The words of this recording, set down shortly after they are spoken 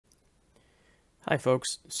Hi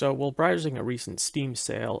folks, so while browsing a recent Steam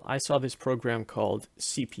sale, I saw this program called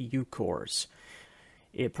CPUCORES.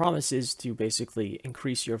 It promises to basically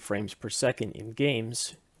increase your frames per second in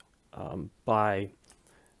games by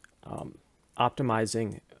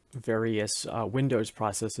optimizing various Windows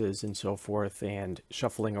processes and so forth and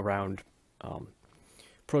shuffling around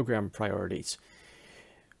program priorities.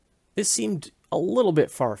 This seemed a little bit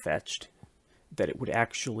far-fetched that it would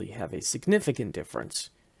actually have a significant difference,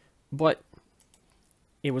 but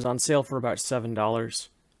it was on sale for about $7.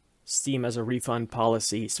 Steam has a refund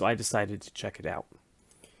policy, so I decided to check it out.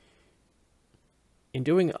 In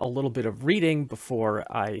doing a little bit of reading before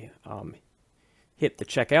I hit the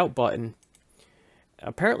checkout button,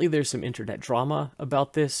 apparently there's some internet drama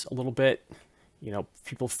about this a little bit. You know,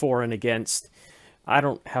 people for and against. I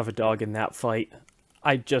don't have a dog in that fight.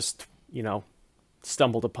 I just,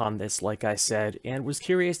 stumbled upon this, like I said, and was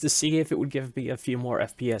curious to see if it would give me a few more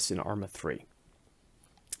FPS in Arma 3.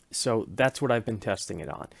 So that's what I've been testing it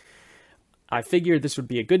on. I figured this would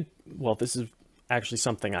be a good, well, this is actually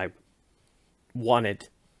something I wanted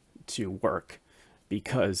to work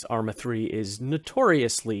because Arma 3 is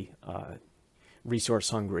notoriously resource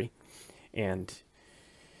hungry, and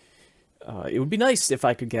it would be nice if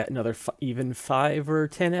I could get another even 5 or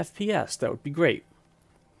 10 FPS. That would be great.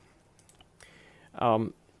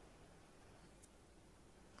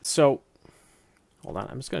 So hold on,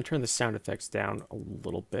 I'm just going to turn the sound effects down a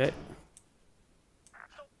little bit.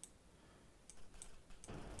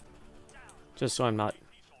 Just so I'm not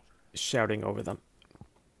shouting over them.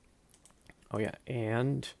 Oh yeah,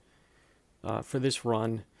 and for this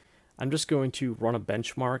run, I'm just going to run a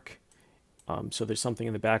benchmark. So there's something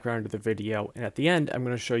in the background of the video. And at the end, I'm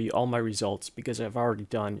going to show you all my results because I've already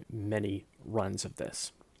done many runs of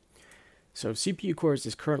this. So CPUCORES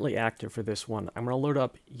is currently active for this one. I'm going to load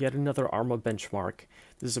up Yet Another Arma Benchmark.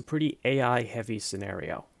 This is a pretty AI-heavy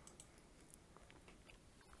scenario.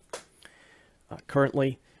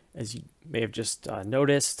 Currently, as you may have just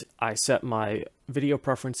noticed, I set my video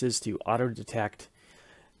preferences to auto-detect,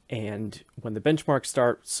 and when the benchmark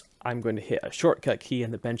starts, I'm going to hit a shortcut key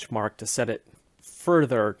in the benchmark to set it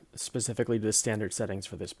further specifically to the standard settings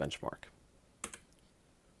for this benchmark.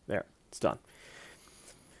 There, it's done.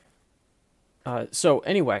 So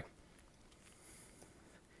anyway,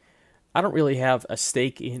 I don't really have a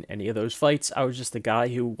stake in any of those fights. I was just a guy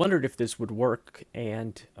who wondered if this would work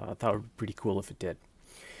and thought it would be pretty cool if it did.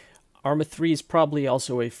 Arma 3 is probably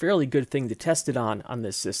also a fairly good thing to test it on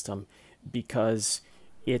this system because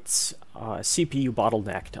it's CPU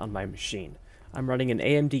bottlenecked on my machine. I'm running an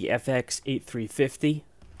AMD FX 8350,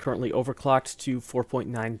 currently overclocked to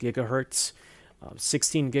 4.9 gigahertz,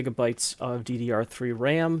 16 gigabytes of DDR3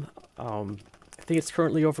 RAM. I think it's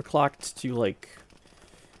currently overclocked to like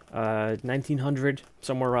 1900,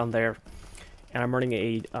 somewhere around there. And I'm running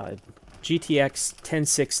a GTX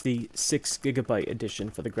 1060 6 gigabyte edition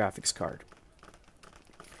for the graphics card.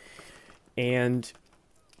 And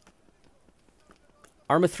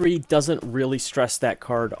Arma 3 doesn't really stress that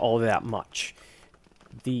card all that much.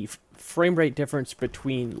 The frame rate difference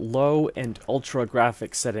between low and ultra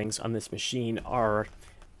graphics settings on this machine are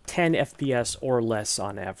 10 FPS or less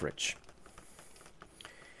on average.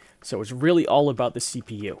 So it's really all about the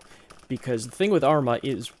CPU, because the thing with Arma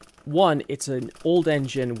is, one, it's an old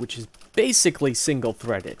engine which is basically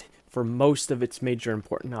single-threaded for most of its major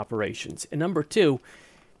important operations. And number two,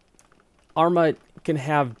 Arma can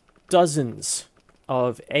have dozens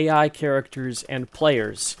of AI characters and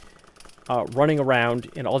players running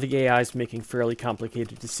around, and all the AIs making fairly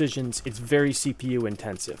complicated decisions. It's very CPU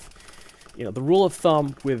intensive. You know, the rule of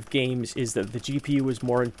thumb with games is that the GPU is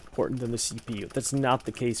more important than the CPU. That's not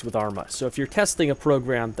the case with Arma. So if you're testing a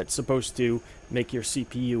program that's supposed to make your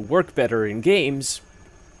CPU work better in games,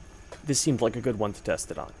 this seemed like a good one to test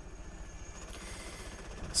it on.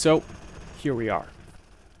 So here we are,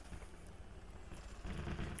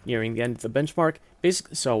 nearing the end of the benchmark.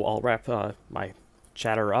 Basically, so I'll wrap my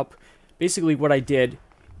chatter up. Basically what I did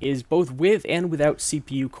is, both with and without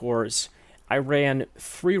CPUCORES, I ran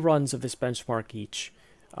 3 runs of this benchmark each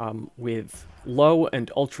with low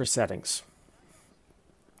and ultra settings.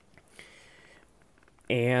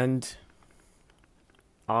 And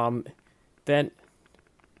then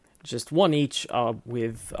just one each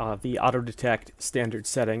with the auto-detect standard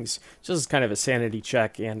settings, just as kind of a sanity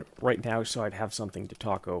check, and right now so I'd have something to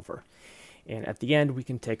talk over. And at the end we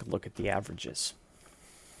can take a look at the averages.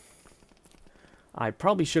 I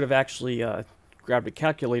probably should have actually grabbed a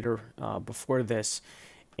calculator before this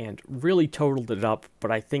and really totaled it up,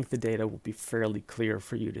 but I think the data will be fairly clear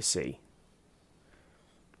for you to see.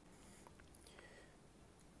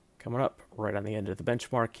 Coming up right on the end of the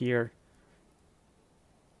benchmark here,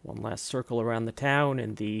 One last circle around the town,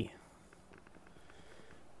 and the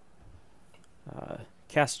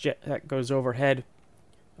cast jet that goes overhead.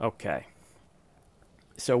 Okay.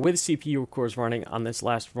 So with CPU cores running on this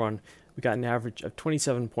last run, we got an average of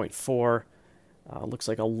 27.4. Looks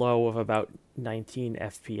like a low of about 19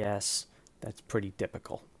 FPS. That's pretty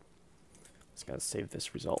typical. Just gotta save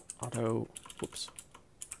this result. Auto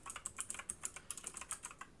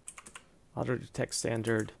detect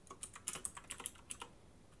standard.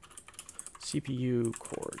 CPU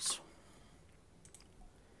cores.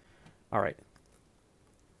 Alright.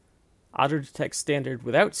 Auto detect standard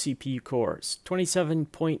without CPU cores,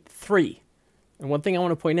 27.3. And one thing I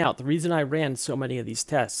want to point out, the reason I ran so many of these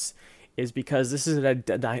tests is because this is a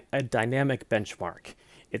dynamic benchmark.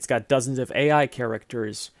 It's got dozens of AI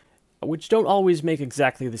characters, which don't always make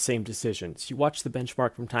exactly the same decisions. You watch the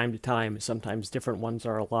benchmark from time to time, sometimes different ones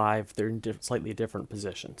are alive, they're in slightly different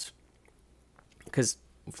positions. Because,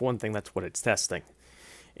 for one thing, that's what it's testing.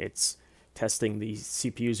 It's testing the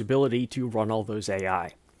CPU's ability to run all those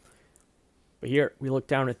AI. But here, we look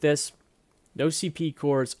down at this. No CPU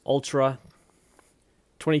cores, Ultra,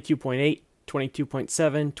 22.8,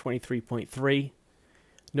 22.7, 23.3.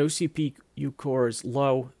 No CPU cores,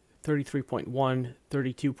 Low, 33.1,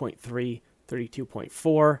 32.3,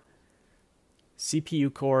 32.4.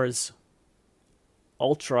 CPU cores,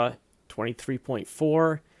 Ultra,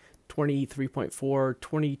 23.4, 23.4,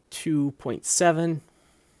 22.7.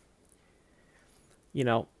 You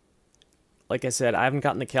know, like I said, I haven't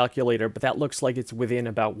gotten the calculator, but that looks like it's within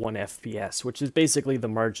about 1 FPS, which is basically the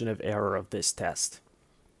margin of error of this test.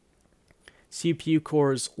 CPU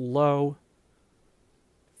cores low,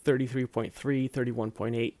 33.3,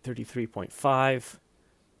 31.8, 33.5.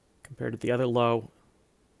 Compared to the other low,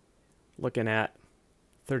 looking at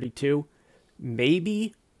 32.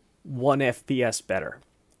 Maybe 1 FPS better.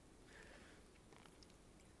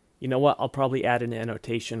 You know what? I'll probably add an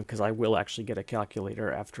annotation because I will actually get a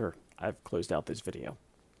calculator after I've closed out this video.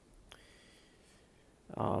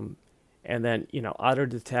 And then, you know, auto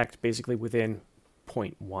detect basically within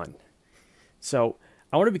 0.1. So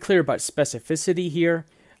I want to be clear about specificity here.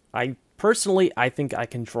 I think I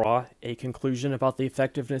can draw a conclusion about the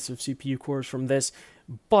effectiveness of CPU cores from this,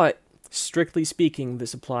 but strictly speaking,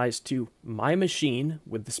 this applies to my machine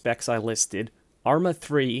with the specs I listed, Arma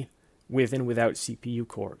 3 with and without CPU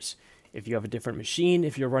cores. If you have a different machine,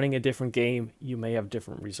 if you're running a different game, you may have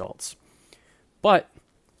different results. But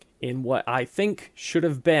in what I think should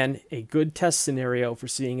have been a good test scenario for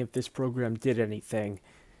seeing if this program did anything,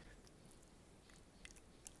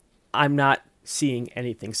 I'm not seeing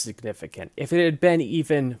anything significant. If it had been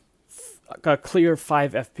even a clear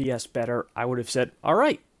 5 FPS better, I would have said, all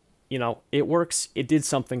right, you know, it works, it did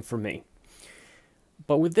something for me.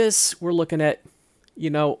 But with this, we're looking at, you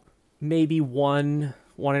know, maybe 1.5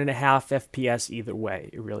 FPS either way,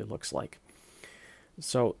 it really looks like.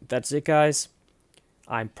 So that's it, guys.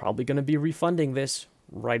 I'm probably going to be refunding this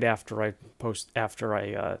right after I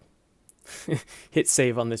hit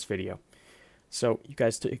save on this video. So you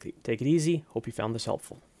guys take it easy. Hope you found this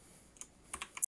helpful.